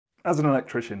As an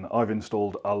electrician, I've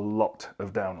installed a lot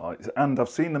of downlights, and I've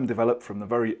seen them develop from the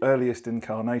very earliest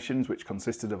incarnations, which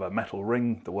consisted of a metal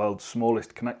ring, the world's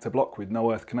smallest connector block with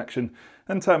no earth connection,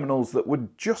 and terminals that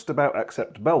would just about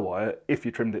accept bell wire if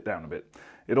you trimmed it down a bit.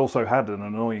 It also had an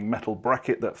annoying metal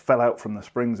bracket that fell out from the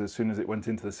springs as soon as it went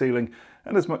into the ceiling,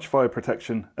 and as much fire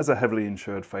protection as a heavily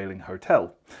insured failing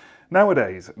hotel.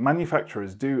 Nowadays,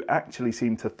 manufacturers do actually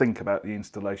seem to think about the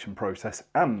installation process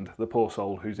and the poor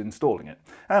soul who's installing it.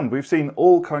 And we've seen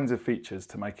all kinds of features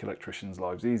to make electricians'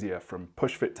 lives easier, from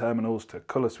push-fit terminals to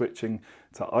colour switching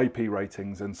to IP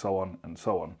ratings and so on and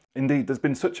so on. Indeed, there's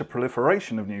been such a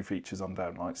proliferation of new features on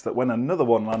downlights that when another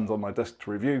one lands on my desk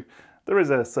to review, there is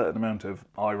a certain amount of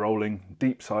eye-rolling,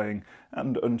 deep sighing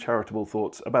and uncharitable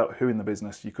thoughts about who in the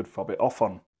business you could fob it off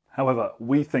on. However,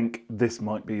 we think this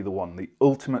might be the one, the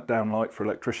ultimate downlight for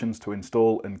electricians to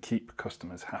install and keep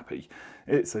customers happy.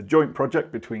 It's a joint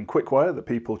project between Quickwire, the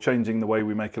people changing the way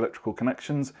we make electrical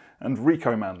connections, and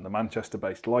Ricoman, the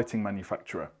Manchester-based lighting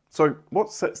manufacturer. So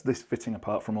what sets this fitting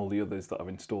apart from all the others that I've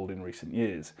installed in recent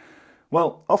years?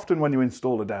 Well, often when you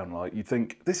install a downlight, you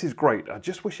think, this is great, I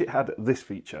just wish it had this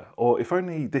feature, or if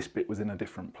only this bit was in a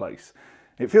different place.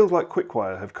 It feels like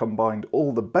Quickwire have combined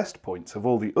all the best points of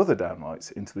all the other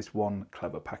downlights into this one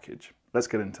clever package. Let's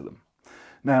get into them.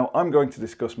 Now, I'm going to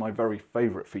discuss my very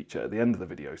favourite feature at the end of the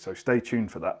video, so stay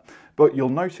tuned for that. But you'll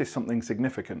notice something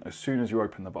significant as soon as you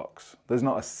open the box. There's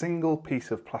not a single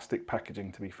piece of plastic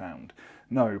packaging to be found.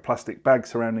 No plastic bag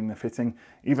surrounding the fitting,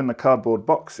 even the cardboard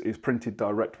box is printed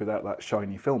direct without that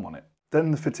shiny film on it.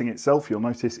 Then the fitting itself, you'll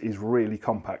notice, is really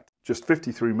compact. Just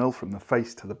 53mm from the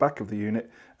face to the back of the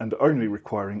unit and only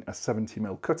requiring a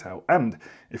 70mm cutout. And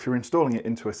if you're installing it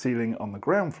into a ceiling on the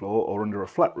ground floor or under a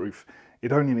flat roof,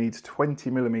 it only needs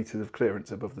 20mm of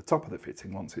clearance above the top of the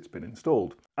fitting once it's been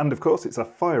installed. And of course, it's a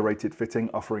fire rated fitting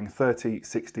offering 30,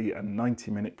 60 and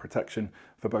 90-minute protection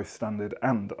for both standard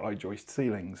and I-joist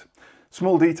ceilings.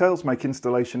 Small details make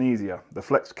installation easier. The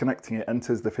flex connecting it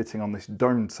enters the fitting on this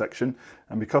domed section,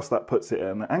 and because that puts it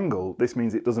at an angle, this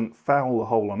means it doesn't foul the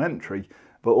hole on entry,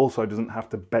 but also doesn't have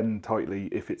to bend tightly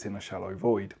if it's in a shallow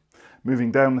void.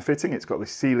 Moving down the fitting, it's got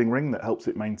this sealing ring that helps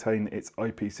it maintain its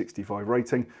IP65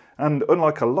 rating, and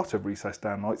unlike a lot of recessed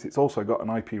downlights, it's also got an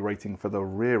IP rating for the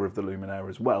rear of the luminaire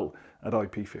as well at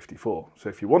IP54. So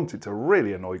if you wanted to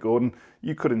really annoy Gordon,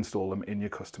 you could install them in your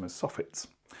customer's soffits.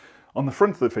 On the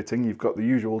front of the fitting, you've got the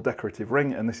usual decorative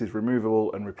ring, and this is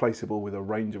removable and replaceable with a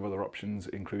range of other options,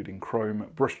 including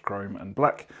chrome, brushed chrome and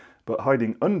black. But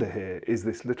hiding under here is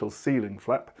this little ceiling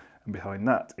flap, and behind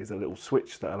that is a little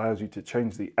switch that allows you to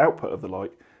change the output of the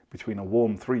light between a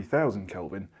warm 3000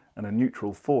 Kelvin and a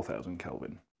neutral 4000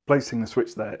 Kelvin. Placing the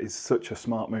switch there is such a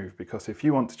smart move, because if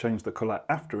you want to change the colour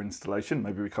after installation,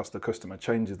 maybe because the customer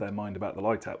changes their mind about the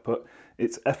light output,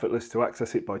 it's effortless to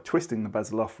access it by twisting the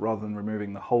bezel off rather than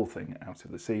removing the whole thing out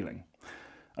of the ceiling.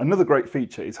 Another great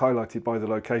feature is highlighted by the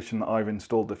location that I've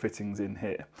installed the fittings in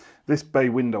here. This bay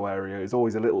window area is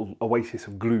always a little oasis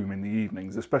of gloom in the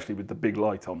evenings, especially with the big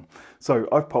light on. So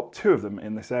I've popped two of them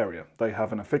in this area. They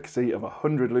have an efficacy of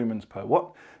 100 lumens per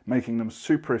watt, making them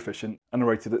super efficient and are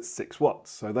rated at 6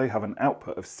 watts. So they have an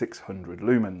output of 600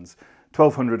 lumens.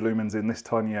 1200 lumens in this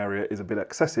tiny area is a bit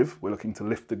excessive. We're looking to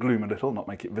lift the gloom a little, not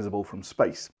make it visible from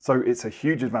space. So it's a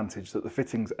huge advantage that the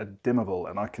fittings are dimmable,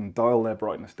 and I can dial their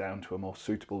brightness down to a more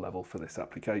suitable level for this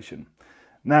application.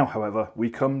 Now, however, we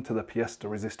come to the pièce de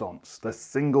résistance, the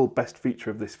single best feature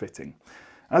of this fitting.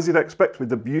 As you'd expect with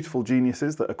the beautiful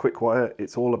geniuses that are Quickwire,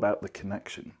 it's all about the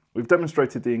connection. We've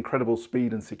demonstrated the incredible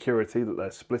speed and security that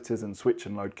their splitters and switch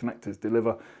and load connectors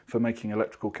deliver for making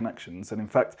electrical connections, and in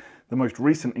fact, the most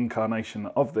recent incarnation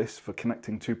of this for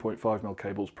connecting 2.5mm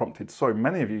cables prompted so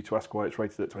many of you to ask why it's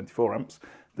rated at 24 amps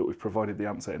that we've provided the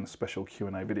answer in a special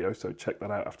Q&A video, so check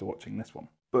that out after watching this one.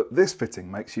 But this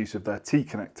fitting makes use of their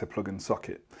T-Connector plug and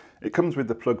socket. It comes with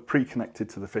the plug pre-connected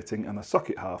to the fitting, and the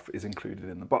socket half is included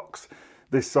in the box.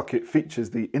 This socket features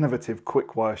the innovative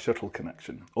Quickwire shuttle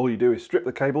connection. All you do is strip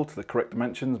the cable to the correct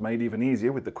dimensions, made even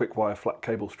easier with the Quickwire flat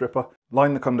cable stripper.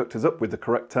 Line the conductors up with the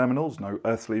correct terminals, no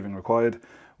earth sleeving required.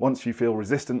 Once you feel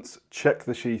resistance, check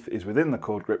the sheath is within the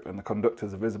cord grip and the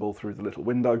conductors are visible through the little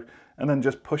window, and then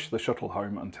just push the shuttle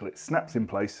home until it snaps in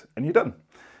place and you're done.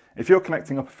 If you're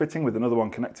connecting up a fitting with another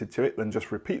one connected to it, then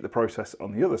just repeat the process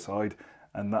on the other side,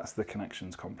 and that's the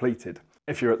connections completed.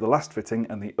 If you're at the last fitting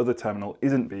and the other terminal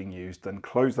isn't being used, then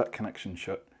close that connection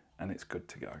shut and it's good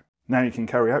to go. Now you can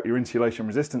carry out your insulation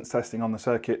resistance testing on the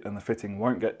circuit and the fitting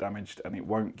won't get damaged and it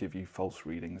won't give you false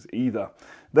readings either.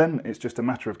 Then it's just a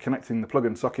matter of connecting the plug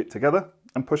and socket together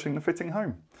and pushing the fitting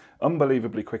home.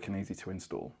 Unbelievably quick and easy to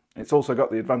install. It's also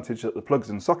got the advantage that the plugs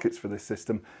and sockets for this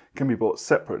system can be bought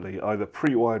separately, either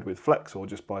pre-wired with flex or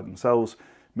just by themselves,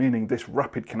 meaning this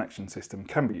rapid connection system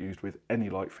can be used with any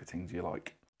light fittings you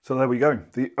like. So there we go.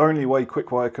 The only way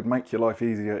Quickwire could make your life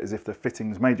easier is if the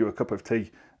fittings made you a cup of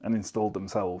tea and installed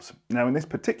themselves. Now in this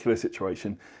particular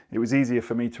situation, it was easier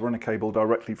for me to run a cable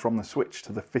directly from the switch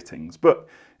to the fittings, but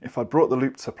if I brought the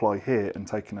looped supply here and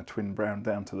taken a twin brown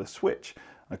down to the switch,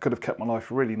 I could have kept my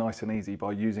life really nice and easy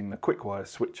by using the Quickwire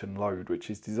switch and load, which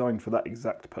is designed for that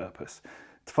exact purpose.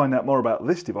 To find out more about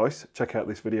this device, check out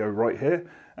this video right here,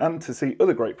 and to see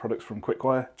other great products from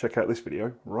Quickwire, check out this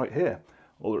video right here.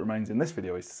 All that remains in this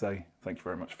video is to say thank you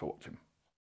very much for watching.